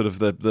 like the sort of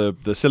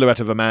the silhouette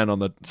of a man on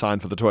the sign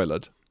for the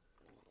toilet?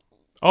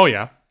 Oh,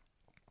 yeah.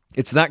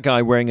 It's that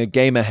guy wearing a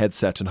gamer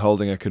headset and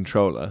holding a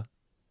controller.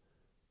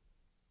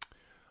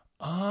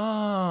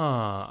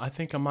 I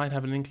think I might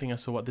have an inkling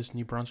as to what this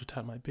new branch of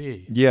tat might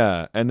be.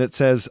 Yeah, and it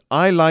says,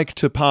 "I like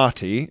to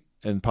party,"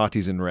 and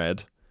party's in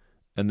red.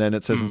 And then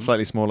it says in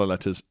slightly smaller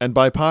letters, "And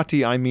by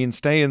party, I mean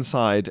stay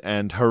inside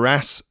and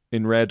harass,"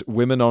 in red,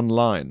 "women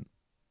online."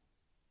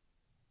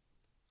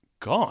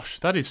 Gosh,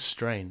 that is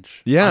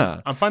strange.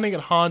 Yeah. I'm finding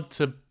it hard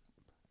to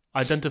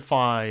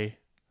identify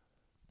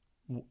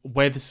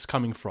where this is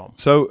coming from.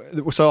 So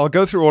I'll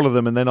go through all of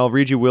them and then I'll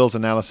read you Will's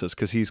analysis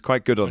because he's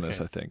quite good on this,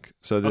 I think.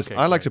 So this,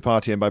 I like to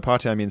party, and by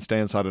party I mean stay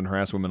inside and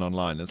harass women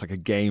online. It's like a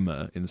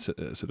gamer in sort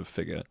of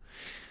figure.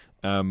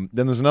 Then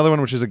there's another one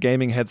which is a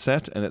gaming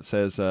headset, and it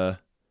says,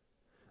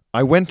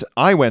 I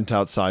went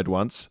outside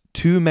once.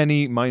 Too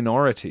many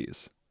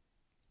minorities.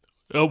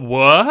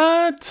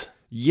 What?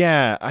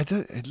 Yeah,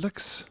 it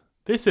looks...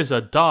 This is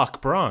a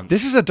dark branch.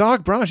 This is a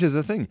dark branch, is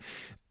the thing.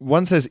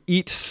 One says,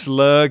 eat,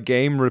 slur,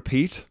 game,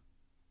 repeat.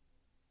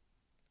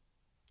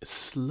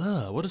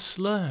 Slur? What does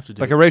slur have to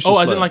do? Like a racial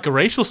slur. Oh, as in like a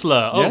racial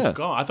slur. Yeah. Oh,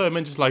 God. I thought it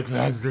meant just like...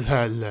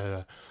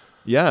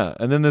 Yeah,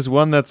 and then there's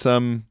one that's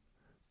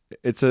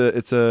it's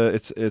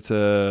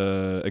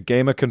a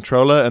gamer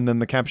controller, and then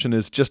the caption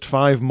is just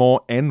 5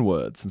 more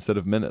N-words instead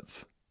of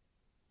minutes.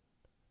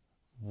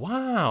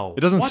 Wow.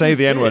 It doesn't say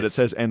the N-word, it this?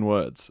 says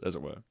N-words, as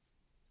it were.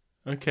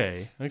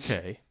 Okay.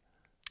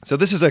 So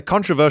this is a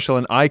controversial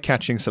and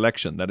eye-catching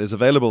selection that is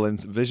available, in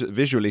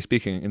visually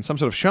speaking, in some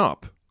sort of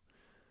shop.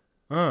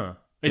 Are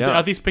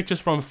these pictures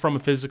from a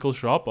physical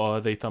shop, or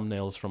are they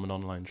thumbnails from an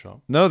online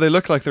shop? No, they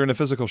look like they're in a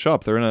physical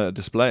shop. They're in a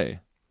display.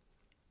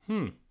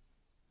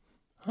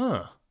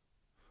 Huh.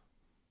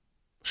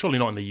 Surely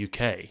not in the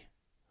UK.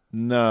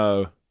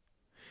 No.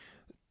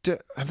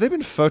 Have they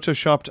been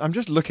photoshopped? I'm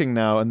just looking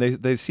now, and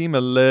they seem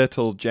a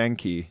little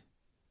janky.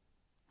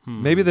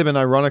 Maybe they've been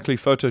ironically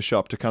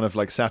photoshopped to kind of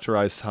like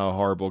satirize how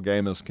horrible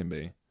gamers can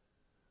be.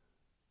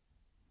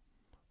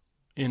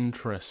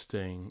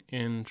 Interesting.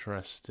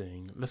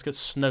 Let's get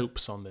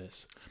Snopes on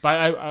this.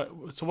 But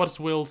so what's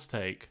Will's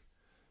take?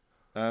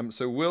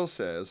 So Will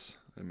says,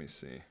 let me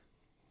see.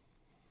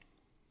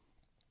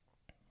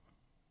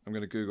 I'm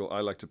going to Google I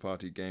like to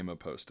party gamer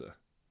poster.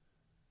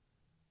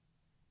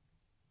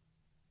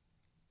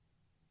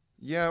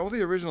 Yeah, all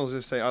the originals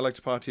just say I like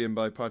to party, and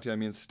by party I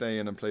mean stay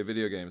in and play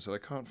video games, so I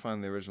can't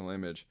find the original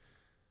image.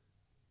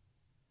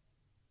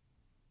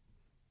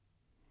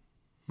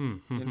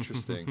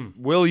 Interesting.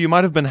 Will, you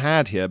might have been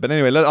had here, but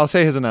anyway, I'll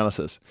say his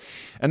analysis.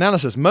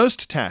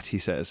 Most tat, he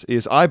says,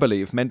 is, I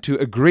believe, meant to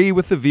agree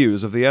with the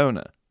views of the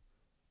owner.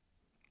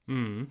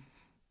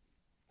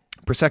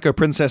 Prosecco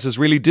princesses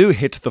really do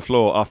hit the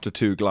floor after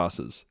 2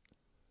 glasses.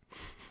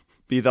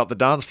 Be that the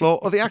dance floor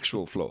or the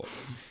actual floor.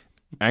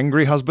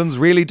 Angry husbands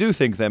really do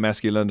think their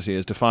masculinity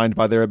is defined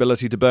by their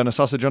ability to burn a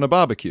sausage on a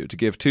barbecue, to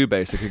give 2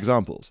 basic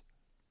examples.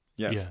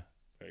 Yes. Yeah.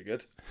 Very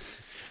good.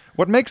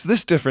 What makes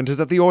this different is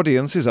that the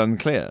audience is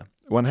unclear.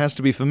 One has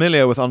to be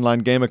familiar with online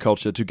gamer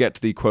culture to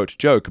get the, quote,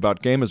 joke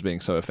about gamers being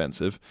so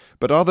offensive.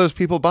 But are those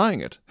people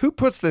buying it? Who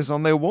puts this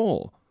on their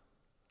wall?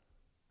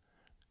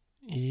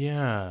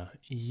 Yeah.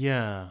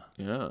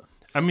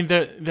 I mean,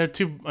 they're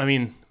too... I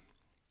mean,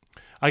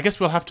 I guess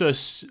we'll have to...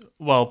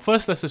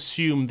 first let's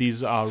assume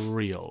these are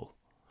real.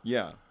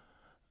 Yeah.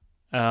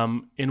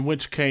 In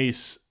which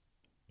case,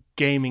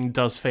 gaming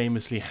does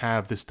famously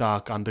have this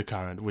dark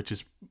undercurrent,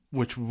 which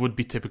would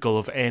be typical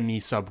of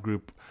any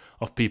subgroup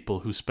of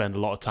people who spend a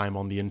lot of time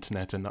on the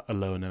internet and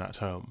alone and at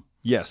home.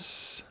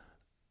 Yes.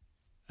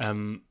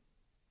 In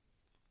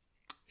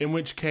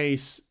which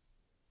case,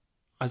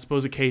 I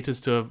suppose it caters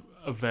to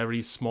a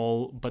very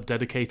small but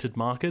dedicated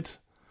market.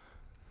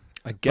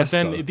 I guess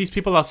but then these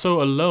people are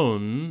so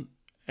alone,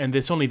 and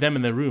there's only them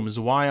in their rooms.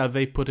 Why are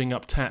they putting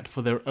up tat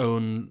for their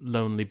own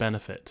lonely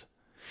benefit?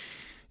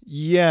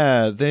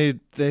 Yeah, they're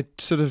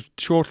sort of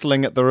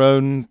chortling at their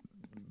own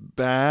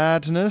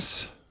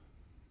badness,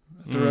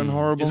 their own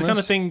horribleness. It's the kind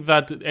of thing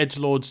that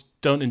edgelords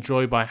don't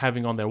enjoy by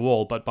having on their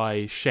wall, but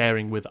by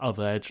sharing with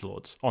other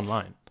edgelords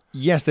online.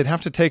 Yes, they'd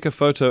have to take a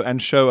photo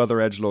and show other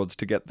edgelords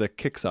to get the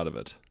kicks out of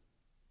it.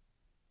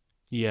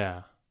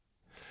 Yeah.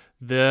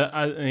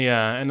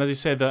 And as you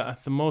say, the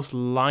most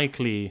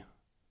likely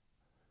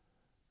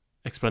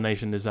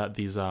explanation is that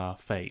these are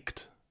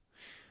faked.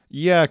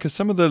 Yeah, because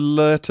some of the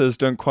letters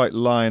don't quite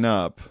line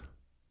up.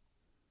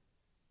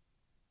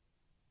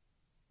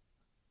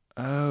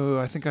 Oh,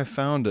 I think I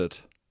found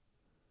it.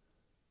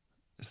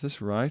 Is this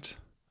right?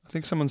 I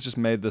think someone's just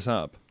made this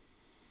up.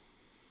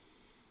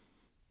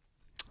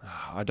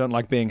 I don't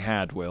like being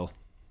had, Will.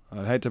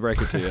 I hate to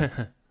break it to you.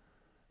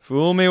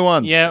 Fool me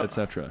once,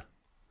 etc.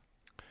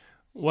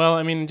 Well,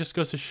 I mean, it just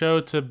goes to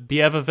show to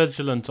be ever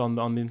vigilant on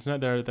the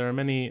internet. There are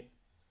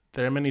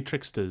many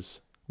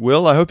tricksters.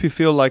 Will, I hope you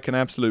feel like an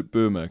absolute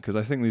boomer, because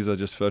I think these are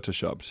just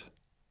photoshopped.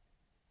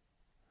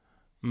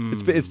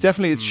 It's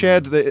definitely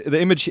shared. The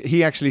image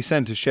he actually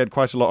sent is shared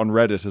quite a lot on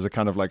Reddit as a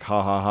kind of like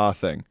ha ha ha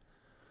thing.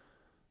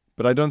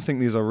 But I don't think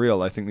these are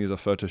real. I think these are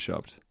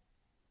photoshopped.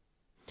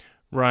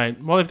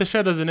 Right. Well, if they're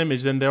shared as an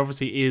image, then there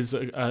obviously is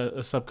a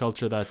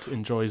subculture that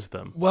enjoys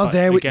them. Well,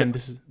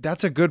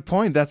 that's a good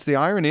point. That's the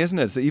irony, isn't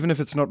it? So even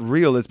if it's not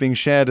real, it's being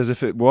shared as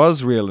if it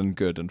was real and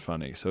good and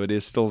funny. So it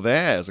is still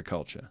there as a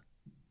culture.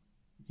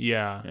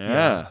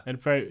 Yeah. And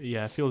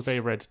it feels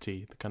very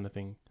Reddity, the kind of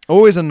thing.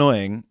 Always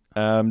annoying,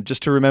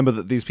 just to remember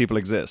that these people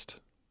exist.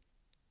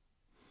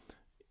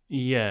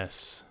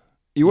 Yes.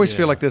 You always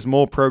feel like there's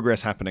more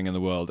progress happening in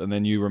the world, and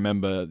then you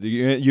remember,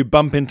 you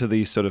bump into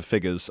these sort of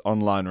figures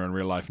online or in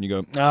real life, and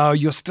you go, oh,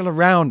 you're still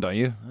around, are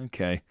you?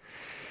 Okay.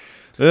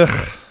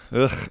 Ugh.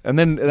 And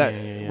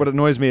then what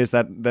annoys me is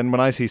that then when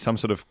I see some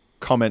sort of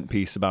comment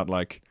piece about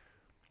like,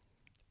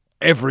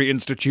 every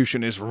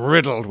institution is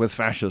riddled with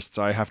fascists,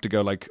 I have to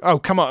go like, oh,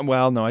 come on.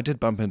 Well, no, I did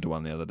bump into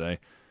one the other day.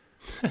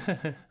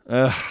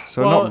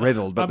 So not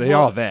riddled, but they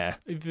are there.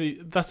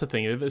 That's the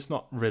thing. It's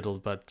not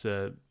riddled, but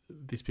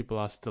these people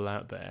are still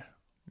out there.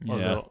 Yeah.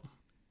 Although,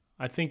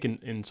 I think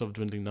in sort of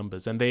dwindling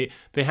numbers, and they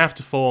have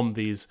to form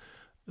these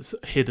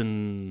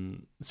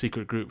hidden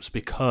secret groups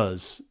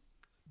because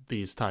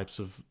this type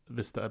of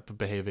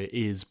behavior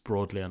is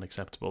broadly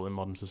unacceptable in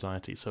modern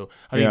society. So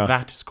I think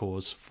that is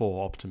cause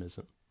for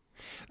optimism.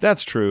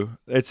 That's true.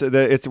 It's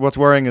what's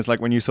worrying is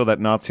like when you saw that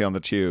Nazi on the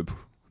tube.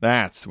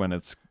 That's when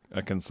it's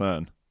a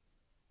concern.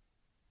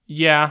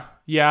 Yeah,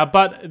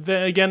 but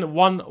then again,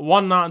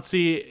 one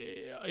Nazi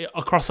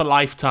across a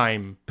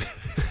lifetime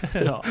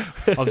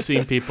of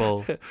seeing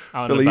people out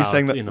Phil, and about. are you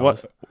saying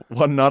that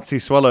one Nazi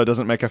swallow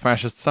doesn't make a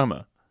fascist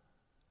summer?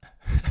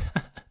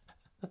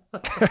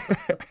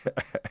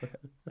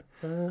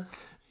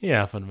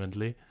 Yeah,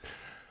 fundamentally.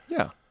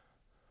 Yeah.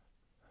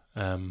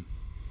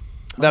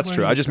 That's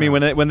true. I just mean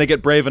when they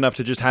get brave enough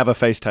to just have a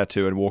face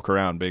tattoo and walk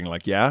around being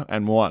like, yeah,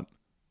 and what?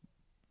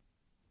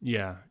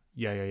 Yeah.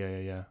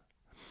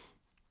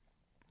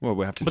 Well,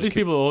 we have to. But these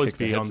people will always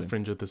be on the in.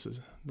 fringe of this.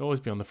 They'll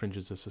always be on the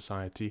fringes of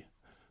society.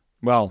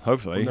 Well,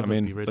 hopefully. We'll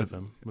never be rid of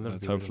them.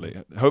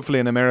 Hopefully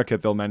in America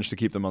they'll manage to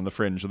keep them on the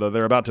fringe, although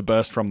they're about to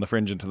burst from the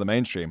fringe into the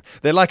mainstream.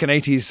 They're like an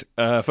 80s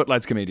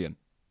Footlights comedian.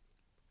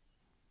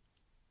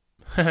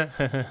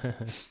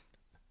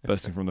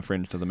 Bursting from the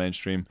fringe to the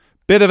mainstream.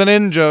 Bit of an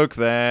in-joke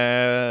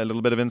there. A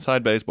little bit of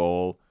inside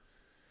baseball.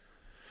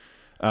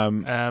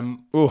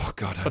 Oh,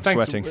 God, I'm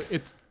sweating.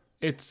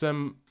 It's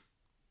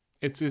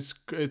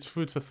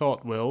food for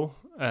thought, Will.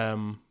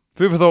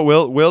 Food for thought,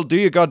 Will. Will, do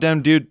your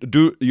goddamn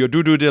do your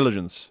due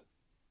diligence.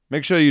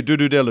 Make sure you do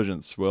due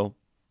diligence, Will.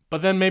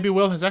 But then maybe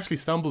Will has actually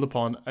stumbled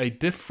upon a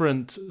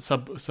different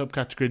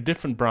subcategory,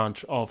 different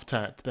branch of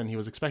tat than he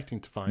was expecting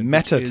to find.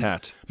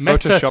 Meta-tat.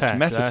 Photoshopped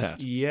meta-tat.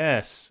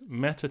 Yes,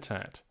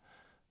 meta-tat.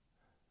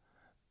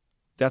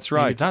 That's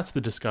right. Maybe that's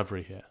the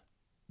discovery here.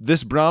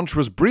 This branch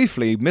was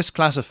briefly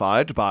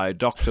misclassified by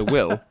Dr.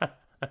 Will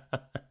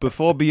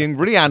before being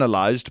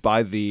reanalyzed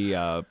by the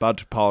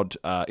BonusPod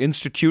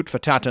Institute for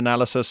Tat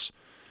Analysis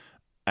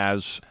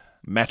as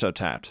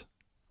meta-tat.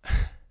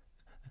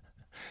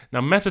 Now,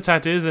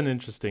 meta-tat is an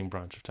interesting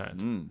branch of tat.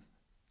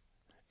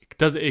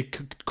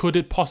 Could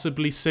it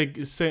possibly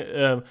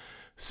signal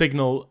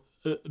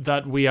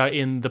that we are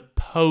in the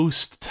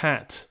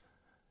post-tat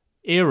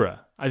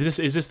era? Is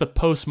this the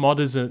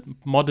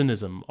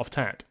postmodernism of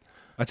tat?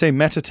 I'd say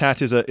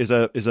meta-tat is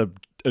a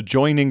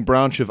adjoining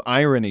branch of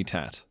irony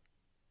tat.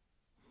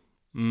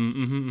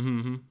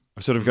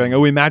 Sort of going,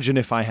 oh, imagine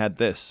if I had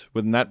this.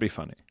 Wouldn't that be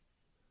funny?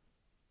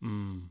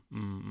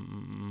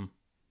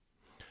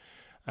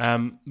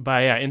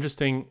 But yeah,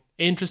 interesting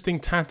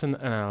tat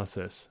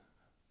analysis.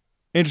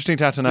 Interesting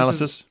tat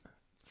analysis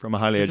from a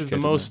highly educated This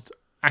is the most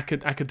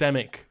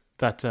academic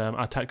that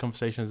our tat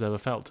conversation has ever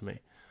felt to me.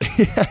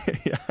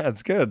 Yeah,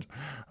 it's good.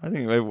 I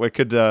think we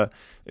could,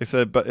 if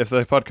the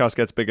podcast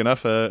gets big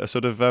enough, a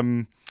sort of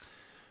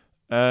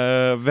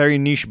very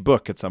niche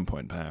book at some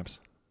point, perhaps.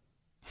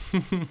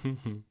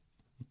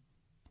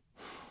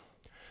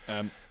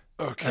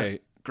 Okay,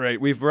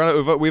 great. We've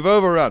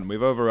overrun.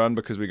 We've overrun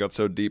because we got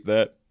so deep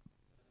there.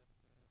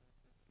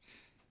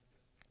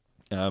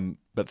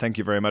 But thank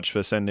you very much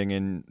for sending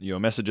in your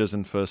messages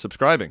and for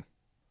subscribing.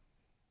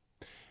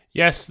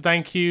 Yes,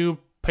 thank you,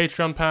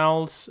 Patreon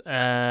pals,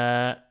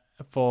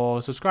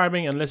 for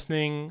subscribing and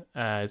listening.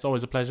 It's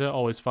always a pleasure,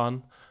 always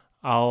fun.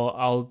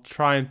 I'll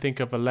try and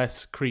think of a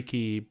less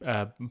creaky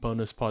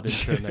BonusPod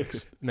intro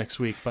next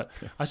week, but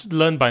I should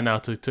learn by now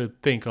to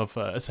think of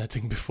a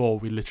setting before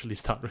we literally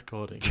start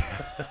recording.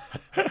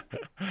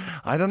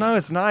 I don't know.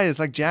 It's nice. It's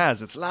like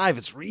jazz. It's live.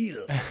 It's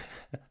real.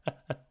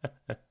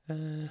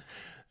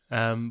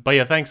 But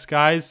yeah, thanks,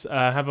 guys.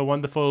 Have a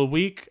wonderful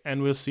week,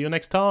 and we'll see you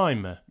next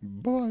time.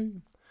 Bye.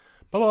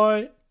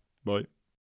 Bye-bye. Bye.